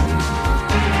Manhattan.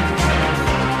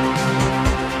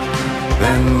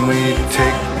 Then we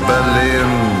take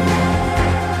Berlin.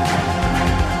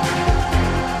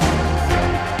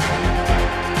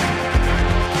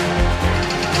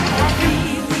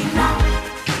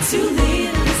 To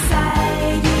live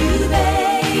beside you,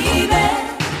 baby.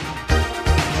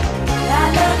 I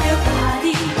love your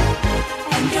body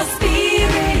and your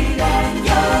spirit and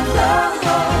your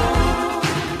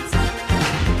clothes.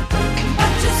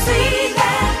 But you see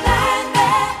that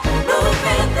nightmare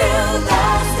moving through the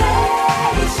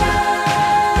station.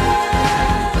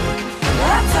 I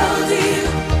told you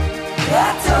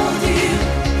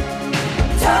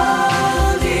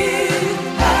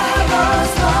I was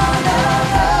born of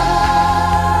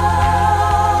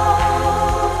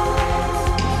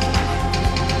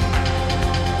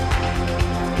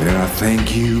And I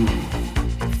thank you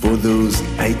for those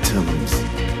items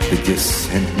that you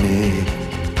sent me.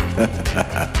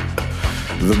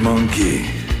 The monkey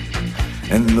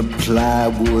and the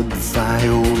plywood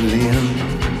violin.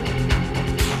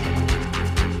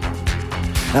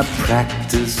 I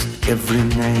practiced every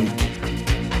night.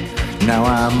 Now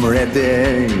I'm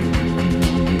ready.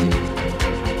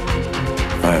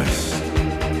 First,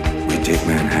 we take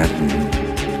Manhattan.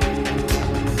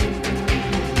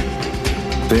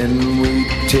 Then we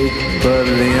take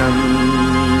Berlin.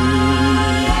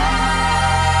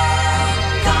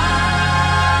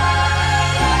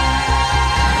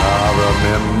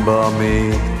 Remember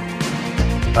me,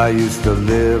 I used to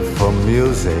live for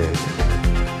music.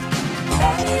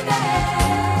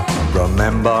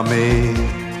 Remember me,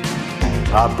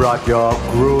 I brought your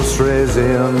groceries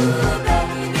in.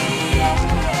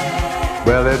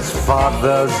 Well, it's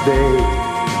Father's Day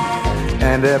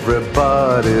and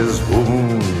everybody's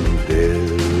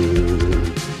wounded.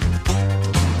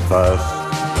 First,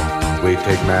 we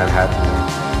take Manhattan.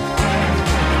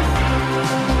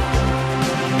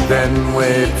 Then we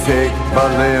take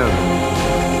Berlin.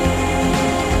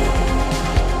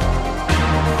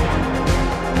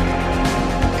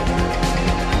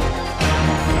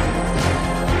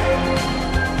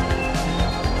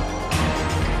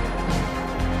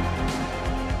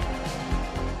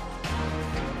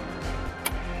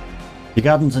 Your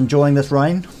garden's enjoying this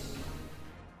rain?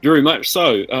 Very much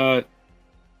so.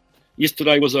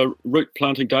 Yesterday was a root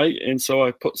planting day, and so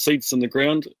I put seeds in the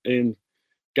ground and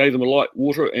gave them a light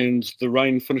water, and the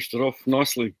rain finished it off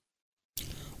nicely.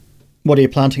 What are you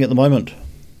planting at the moment?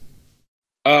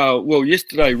 Well,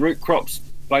 yesterday, root crops,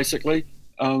 basically.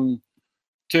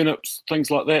 Turnips,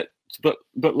 things like that. It's a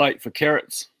bit late for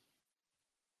carrots.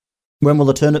 When will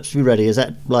the turnips be ready? Is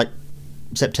that like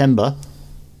September?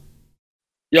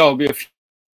 Yeah, it'll be a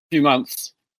few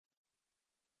months.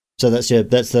 So that's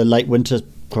the late winter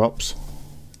crops?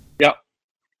 Yep.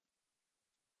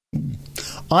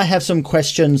 I have some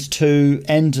questions to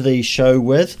end the show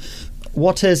with.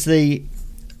 What is the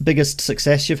biggest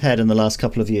success you've had in the last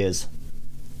couple of years?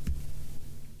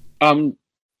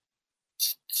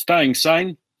 Staying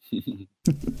sane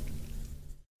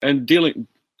and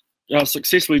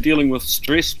successfully dealing with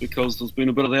stress, because there's been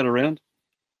a bit of that around.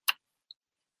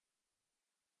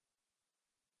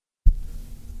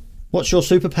 What's your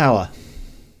superpower?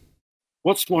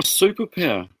 What's my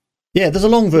superpower? Yeah, there's a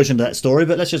long version of that story,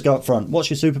 but let's just go up front. What's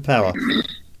your superpower?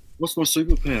 What's my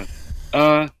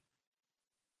superpower?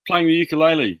 Playing the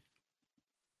ukulele.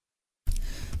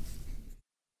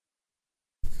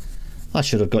 I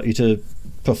should have got you to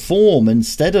perform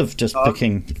instead of just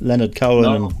picking Leonard Cohen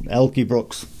and Elkie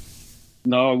Brooks.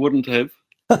 No, I wouldn't have.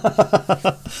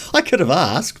 I could have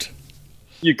asked.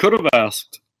 You could have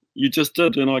asked. You just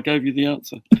did, and I gave you the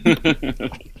answer.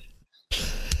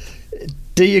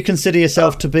 Do you consider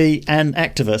yourself to be an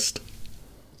activist?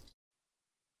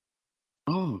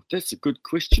 Oh, that's a good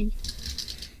question.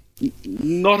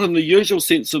 Not in the usual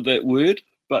sense of that word,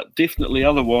 but definitely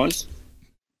otherwise.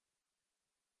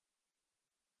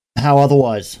 How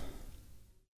otherwise?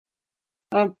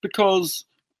 Because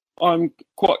I'm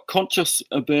quite conscious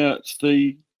about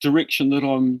the direction that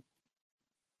I'm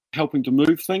helping to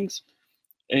move things,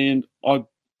 and I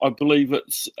believe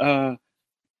it's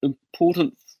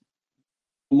important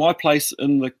for my place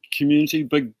in the community,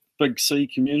 big C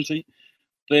community,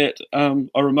 that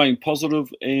I remain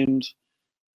positive and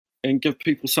give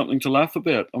people something to laugh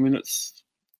about. I mean, it's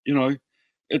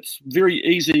very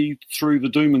easy through the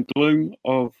doom and gloom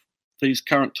of these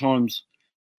current times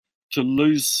to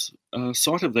lose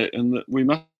sight of that, and that we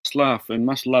must laugh and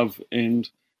must love and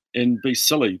be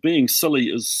silly. Being silly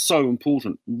is so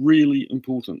important, really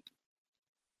important.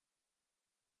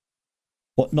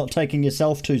 What, not taking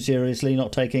yourself too seriously,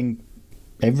 not taking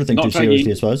everything too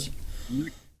seriously, I suppose?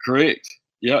 Correct,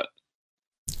 yeah.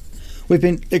 We've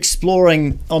been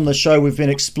exploring, on the show,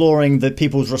 the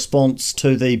people's response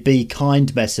to the Be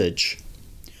Kind message.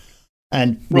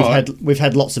 And we've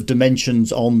had lots of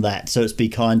dimensions on that. So it's be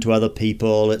kind to other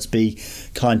people, it's be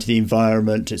kind to the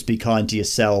environment, it's be kind to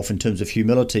yourself in terms of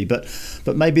humility. But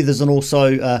maybe there's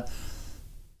also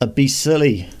a be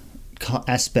silly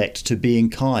aspect to being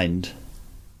kind.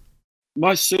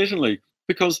 Most certainly,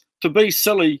 because to be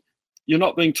silly, you're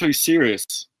not being too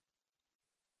serious.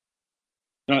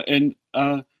 And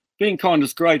being kind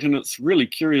is great, and it's really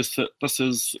curious that this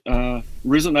has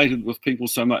resonated with people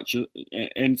so much,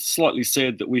 and slightly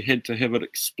sad that we had to have it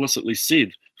explicitly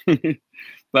said.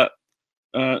 But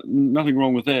nothing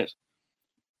wrong with that.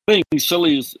 Being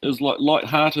silly is like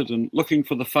light-hearted and looking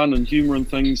for the fun and humour in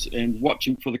things, and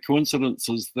watching for the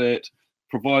coincidences that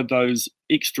provide those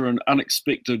extra and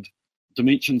unexpected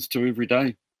dimensions to every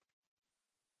day.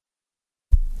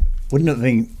 Wouldn't it have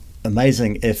been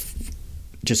amazing if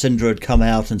Jacinda had come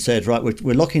out and said, right,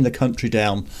 we're locking the country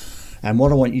down, and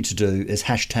what I want you to do is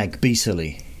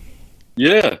 #BeSilly.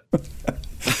 Yeah.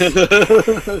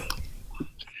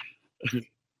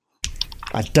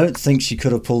 I don't think she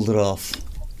could have pulled it off.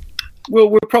 Well,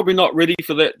 we're probably not ready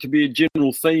for that to be a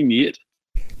general theme yet.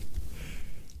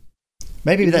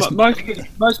 Maybe that's...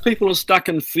 Most people are stuck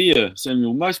in fear,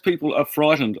 Samuel. Most people are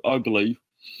frightened, I believe.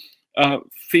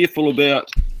 Fearful about,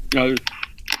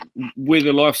 where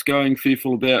their life's going,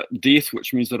 fearful about death,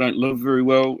 which means they don't live very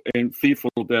well, and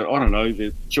fearful about, I don't know,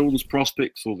 their children's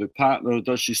prospects, or their partner,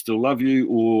 does she still love you,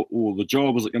 or the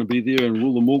job, is it going to be there, and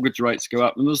will the mortgage rates go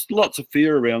up? And there's lots of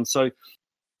fear around. So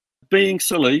being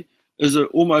silly is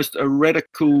almost a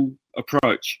radical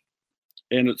approach,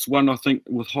 and it's one, I think,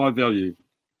 with high value.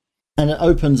 And it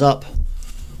opens up...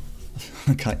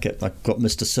 I've got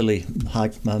Mr. Silly, the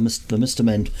Mr.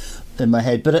 Men in my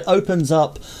head, but it opens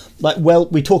up,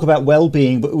 we talk about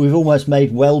well-being, but we've almost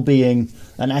made well-being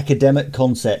an academic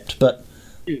concept, but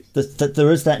yes.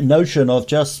 There is that notion of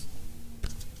just,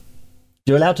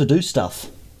 you're allowed to do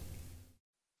stuff.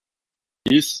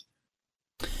 Yes.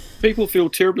 People feel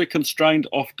terribly constrained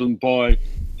often by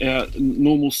our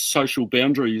normal social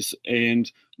boundaries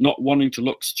and not wanting to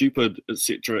look stupid,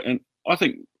 etc. And I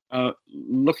think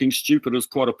looking stupid is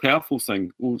quite a powerful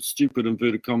thing, or stupid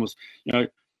inverted commas.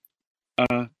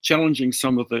 Challenging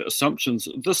some of the assumptions.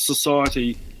 This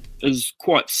society is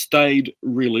quite staid,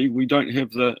 really. We don't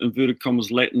have the inverted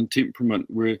commas Latin temperament.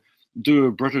 We're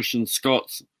dour British and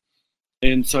Scots,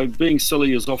 and so being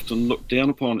silly is often looked down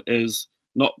upon as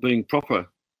not being proper.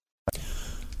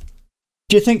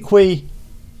 Do you think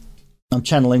I'm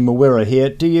channeling Mawira here,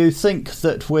 do you think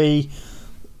that we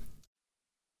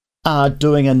are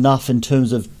doing enough in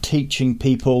terms of teaching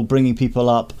people, bringing people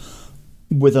up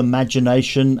with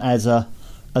imagination as a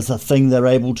thing they're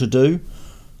able to do?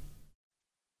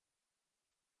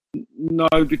 No,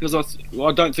 because I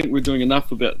don't think we're doing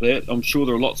enough about that. I'm sure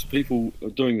there are lots of people who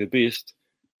are doing their best,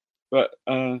 but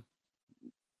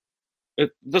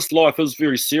this life is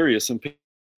very serious, and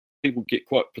people get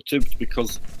quite perturbed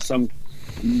because some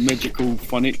magical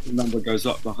financial number goes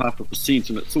up by 0.5%,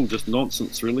 and it's all just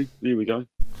nonsense, really. There we go.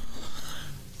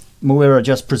 Mawira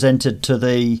just presented to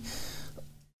the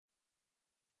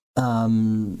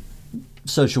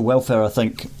social welfare, I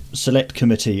think, select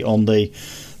committee on the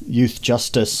Youth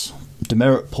Justice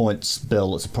Demerit Points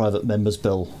bill. It's a private member's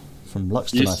bill from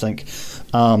Luxton, yes. I think.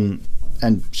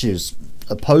 And she was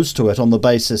opposed to it on the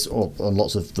basis, or on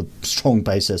lots of the strong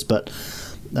basis, but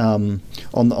on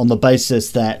the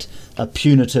basis that a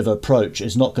punitive approach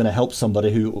is not going to help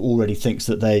somebody who already thinks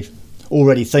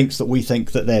that we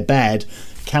think that they're bad.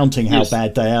 Counting how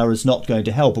bad they are is not going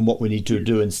to help, and what we need to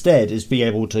do instead is be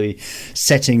able to be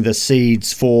setting the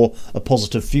seeds for a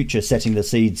positive future, setting the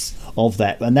seeds of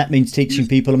that, and that means teaching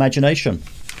people imagination.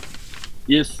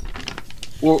 Yes,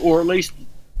 or at least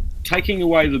taking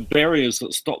away the barriers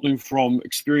that stop them from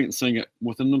experiencing it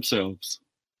within themselves,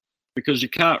 because you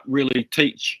can't really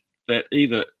teach that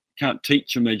either. Can't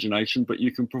teach imagination, but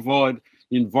you can provide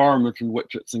the environment in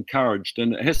which it's encouraged,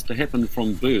 and it has to happen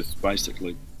from birth,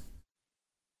 basically.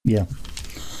 Yeah.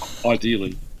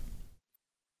 Ideally.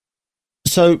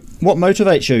 So, what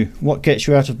motivates you? What gets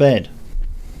you out of bed?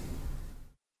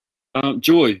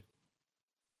 Joy.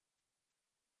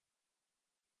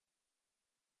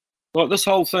 Like this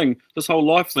whole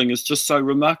life thing is just so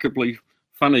remarkably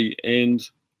funny and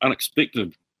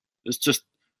unexpected. It's just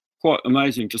quite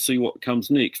amazing to see what comes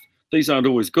next. These aren't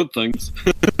always good things,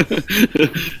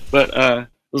 but there's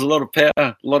a lot of power,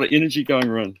 a lot of energy going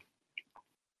around.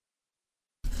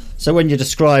 So when you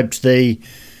described you're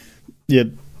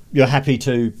happy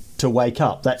to wake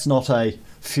up, that's not a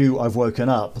phew, I've woken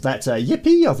up. That's a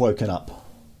yippee, I've woken up.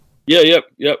 Yeah,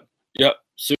 yep,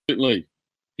 certainly.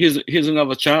 Here's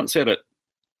another chance at it.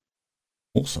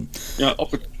 Awesome.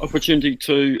 Opportunity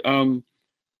to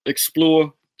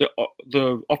explore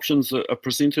the options that are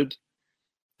presented,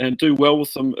 and do well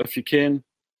with them if you can,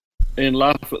 and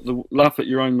laugh at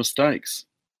your own mistakes.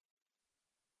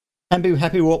 And be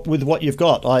happy with what you've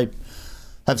got. I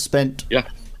have spent. Yeah.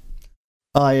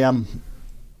 On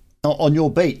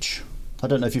your beach. I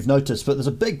don't know if you've noticed, but there's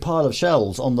a big pile of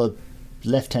shells on the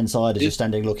left-hand side as you're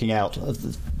standing looking out.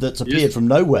 That's appeared from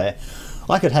nowhere.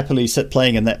 I could happily sit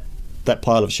playing in that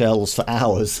pile of shells for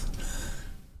hours.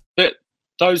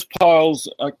 Those piles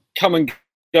come and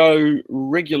go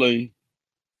regularly,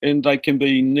 and they can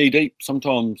be knee-deep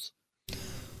sometimes.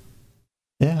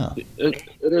 Yeah. It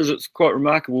is. It's quite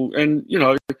remarkable. And,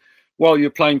 while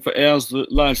you're playing for hours, the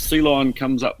large sea lion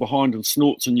comes up behind and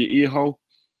snorts in your ear hole.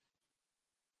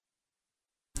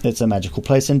 It's a magical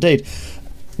place indeed.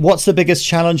 What's the biggest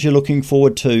challenge you're looking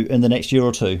forward to in the next year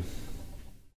or two?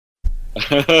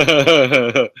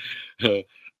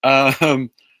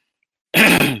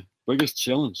 Biggest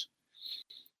challenge?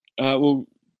 Well,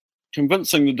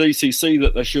 convincing the DCC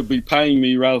that they should be paying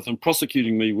me rather than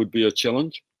prosecuting me would be a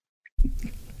challenge.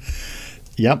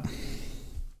 Yep.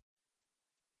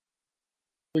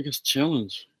 Biggest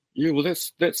challenge? Yeah, well,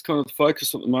 that's kind of the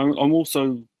focus at the moment. I'm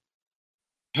also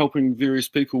helping various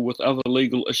people with other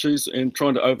legal issues and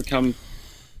trying to overcome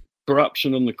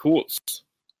corruption in the courts.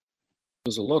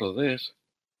 There's a lot of that.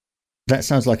 That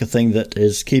sounds like a thing that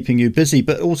is keeping you busy,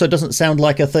 but also doesn't sound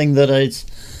like a thing that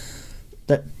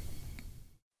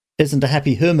isn't a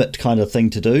happy hermit kind of thing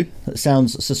to do. It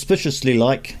sounds suspiciously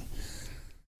like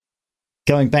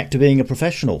going back to being a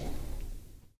professional.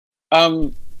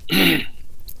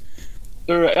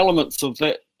 There are elements of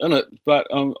that in it, but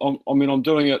I'm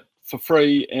doing it for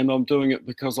free, and I'm doing it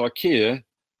because I care,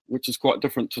 which is quite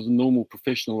different to the normal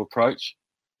professional approach.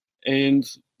 And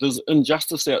there's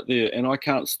injustice out there, and I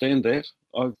can't stand that.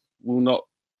 I will not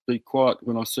be quiet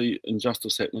when I see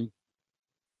injustice happening.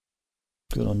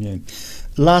 Good on you.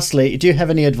 Lastly, do you have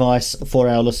any advice for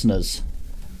our listeners?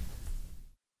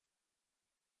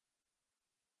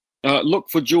 Look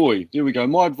for joy. There we go.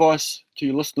 My advice to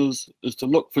your listeners is to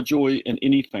look for joy in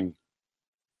anything.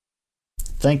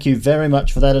 Thank you very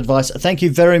much for that advice. Thank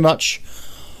you very much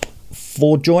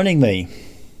for joining me.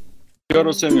 Kia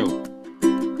ora, Samuel.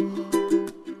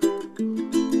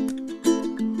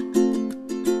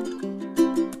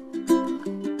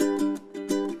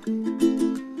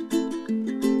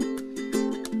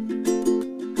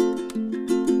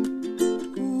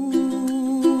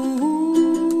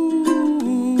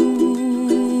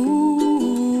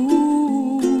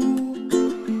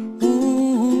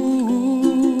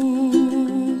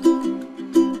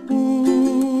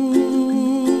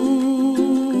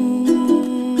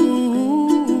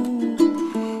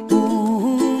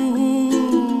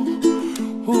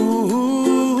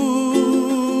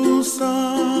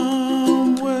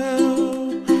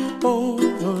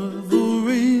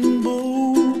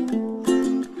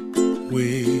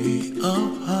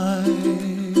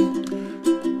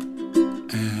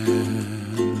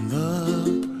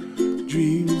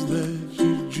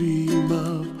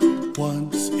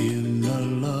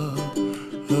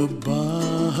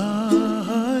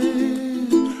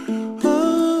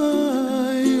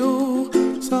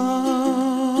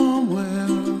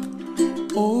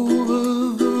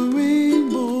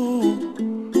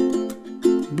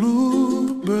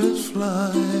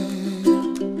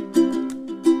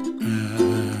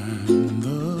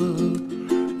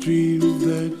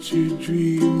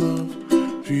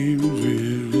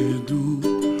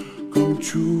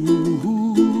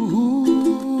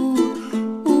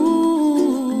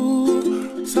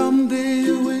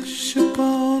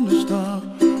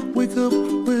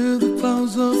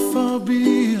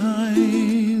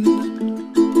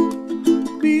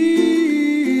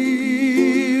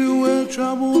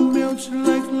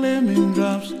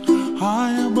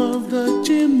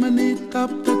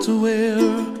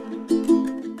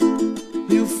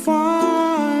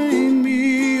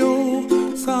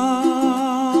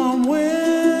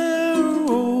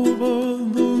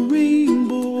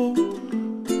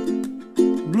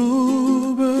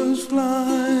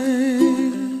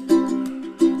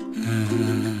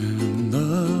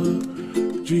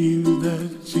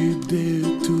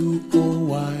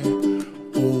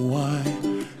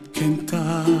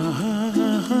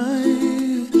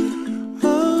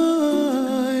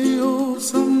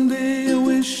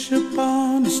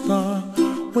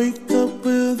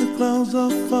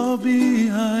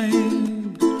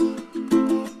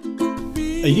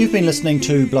 You've been listening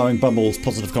to Blowing Bubbles,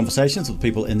 positive conversations with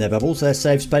people in their bubbles, their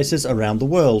safe spaces around the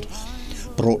world.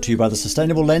 Brought to you by the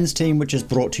Sustainable Lens team, which is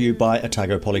brought to you by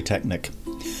Otago Polytechnic.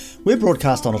 We're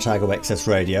broadcast on Otago Access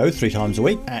Radio 3 times a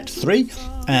week at 3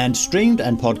 and streamed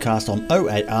and podcast on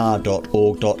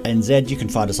oar.org.nz. You can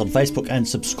find us on Facebook and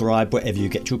subscribe wherever you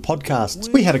get your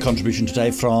podcasts. We had a contribution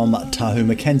today from Tahu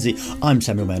Mackenzie. I'm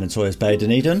Samuel Mann in Sawyers Bay,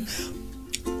 Dunedin.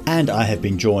 And I have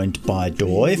been joined by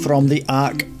Doi from the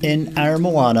Ark in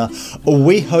Aramoana.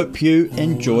 We hope you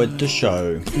enjoyed the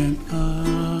show.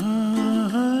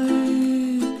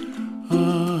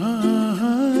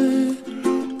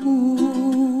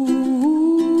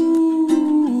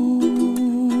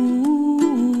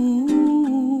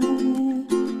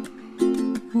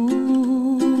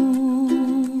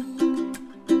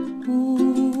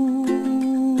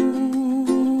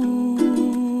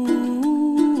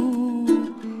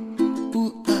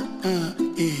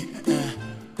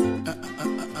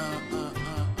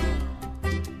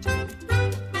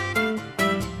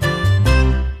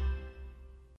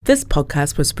 This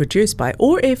podcast was produced by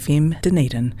OAR FM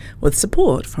Dunedin with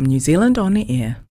support from New Zealand On the Air.